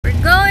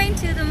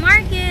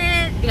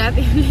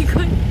grabe yung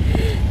likod.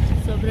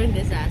 Sobrang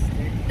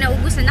disaster.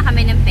 Naubusan na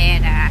kami ng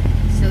pera.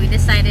 So, we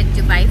decided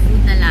to buy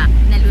food na lang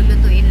na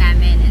lulutuin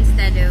namin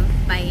instead of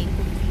buying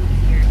food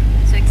here.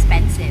 So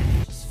expensive.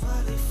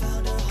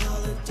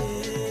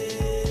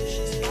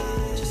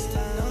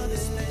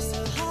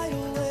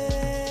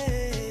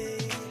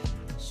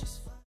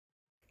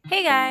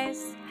 Hey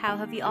guys! How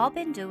have you all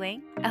been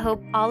doing? I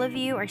hope all of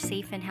you are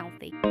safe and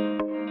healthy.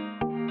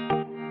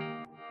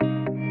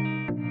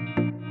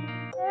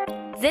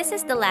 This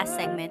is the last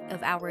segment of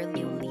our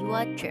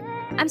Liwliwa trip.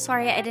 I'm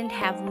sorry I didn't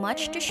have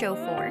much to show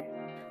for,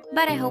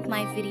 but I hope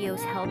my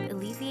videos help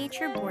alleviate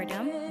your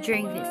boredom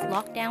during this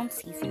lockdown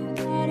season.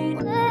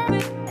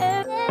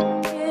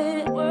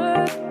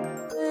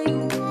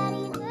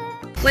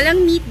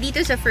 Walang meat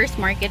dito sa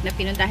first market na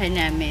pinuntahan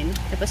namin.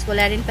 Tapos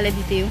wala rin pala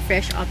dito yung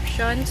fresh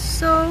options.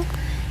 So,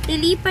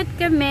 ilipat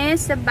kami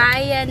sa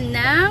bayan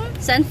ng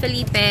San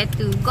Felipe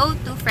to go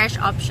to fresh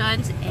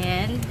options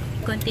and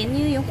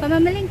continue yung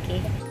pamamalengke.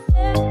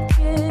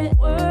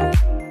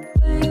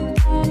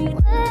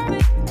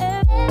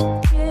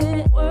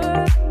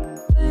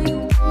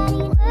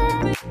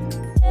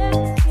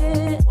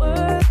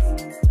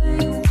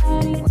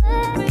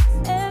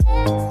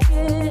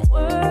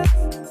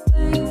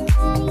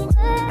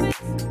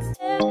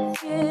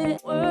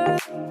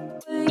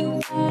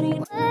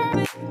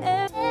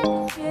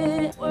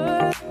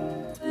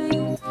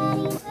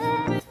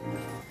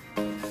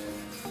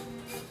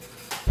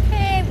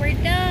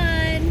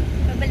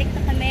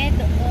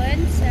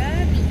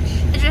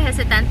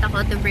 Hesitant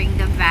ako to bring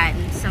the van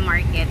sa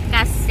market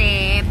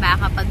kasi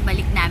baka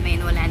pagbalik namin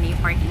wala na yung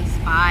parking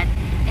spot.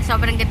 Eh,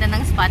 sobrang ganda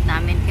ng spot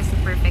namin kasi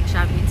perfect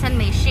siya. Minsan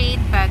may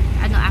shade pag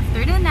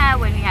afternoon na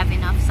when we have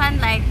enough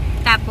sunlight.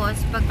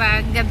 Tapos pag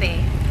gabi,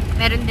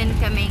 meron din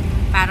kaming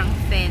parang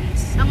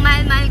fence. Ang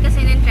mahal-mahal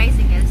kasi ng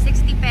tricycle,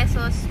 60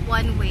 pesos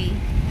one way.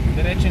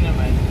 Diretso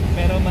naman,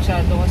 pero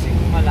masyado kasi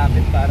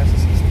malapit para sa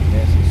 60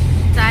 pesos.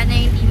 Sana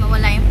hindi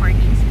mawala yung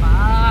parking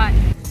spot.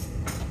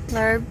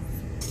 Larb,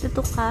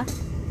 tutok ka?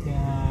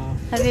 Yeah.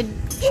 Have you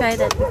tried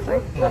that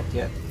before? Not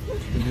yet.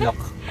 Good luck.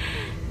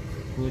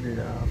 Good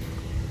luck.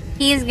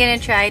 He's gonna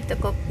try to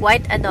cook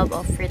white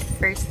adobo for the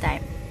first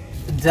time.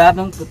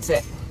 Adobong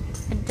putse.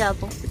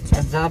 Adobo putse.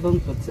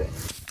 Adobong putse.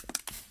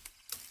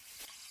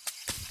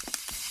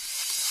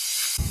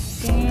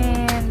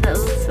 Damn, that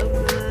looks so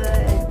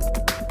good.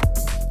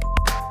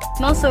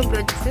 Smells so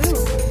good too.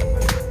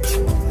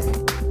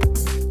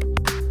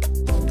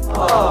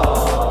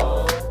 Oh.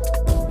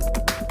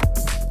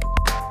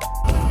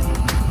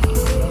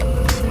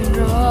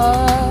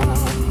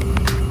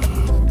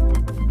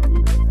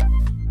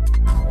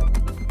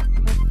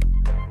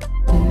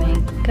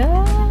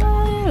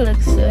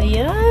 Looks so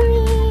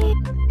yummy.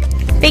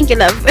 Thank you,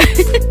 love.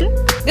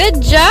 Good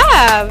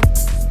job.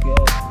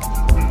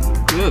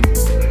 Good.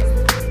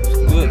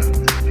 Good.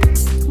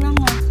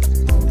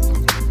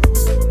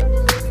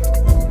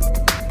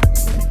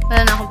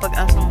 Wala na akong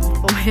pag-asang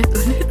pumayat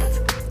ulit.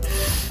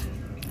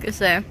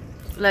 Kasi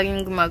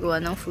laging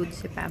gumagawa ng food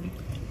si Pam.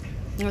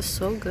 It was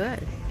so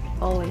good.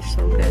 Always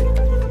so good.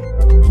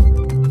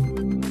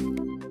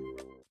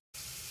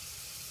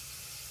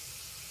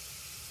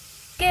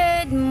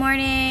 Good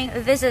morning.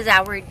 This is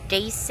our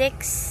day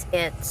 6.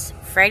 It's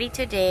Friday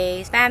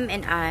today. Pam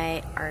and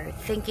I are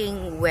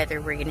thinking whether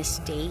we're gonna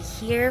stay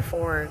here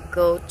or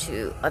go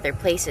to other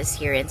places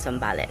here in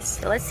Zambales.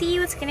 So let's see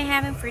what's gonna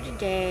happen for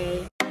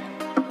today.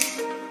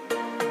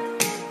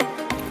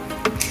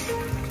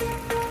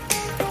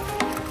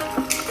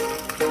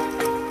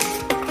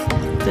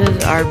 This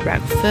is our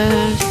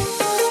breakfast.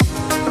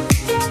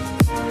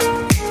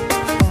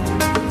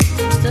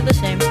 Still the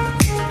same.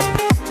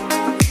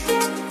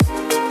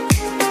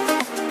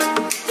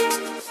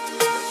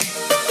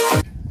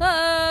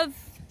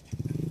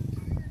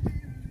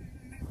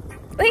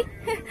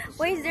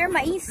 Why is there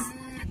mais?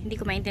 Hindi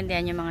ko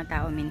maintindihan yung mga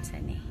tao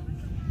minsan eh.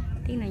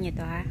 Tingnan nyo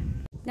to ha.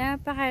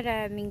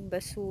 Napakaraming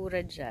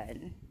basura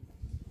dyan.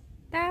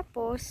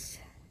 Tapos,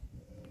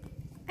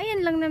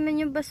 ayan lang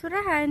naman yung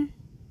basurahan.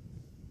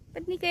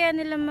 Ba't di kaya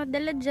nila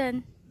madala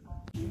dyan?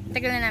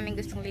 Tagal na namin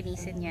gustong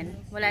linisin yan.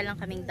 Wala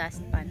lang kaming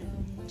dustpan.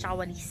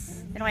 Tsaka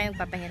walis. Pero kayong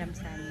papahiram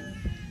sa amin.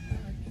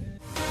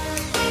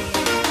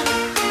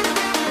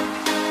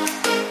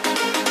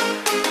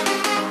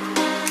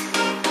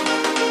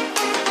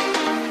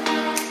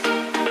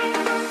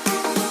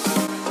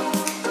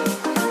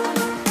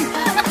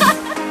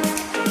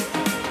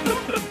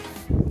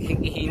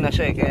 Na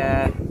siya eh,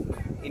 kaya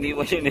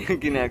iniwan niya na yung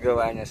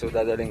ginagawa niya, so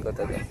dadalhin ko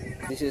talaga.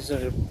 This is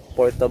a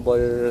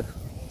portable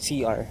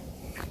CR.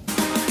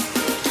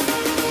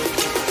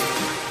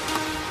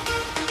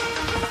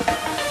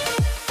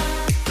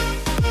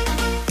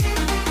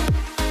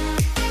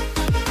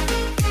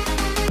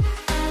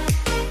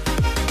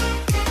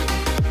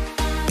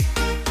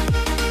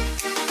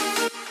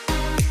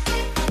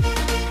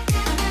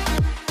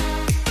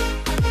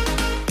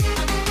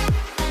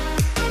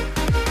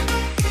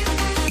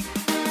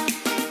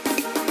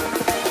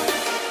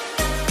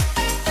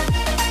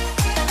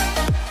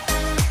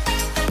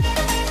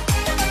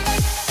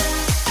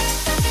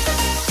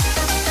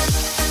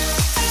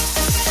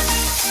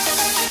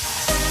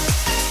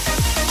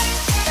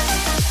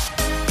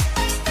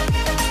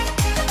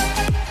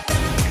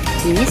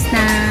 Linis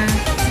na!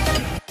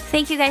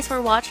 Thank you guys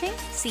for watching.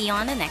 See you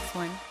on the next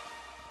one.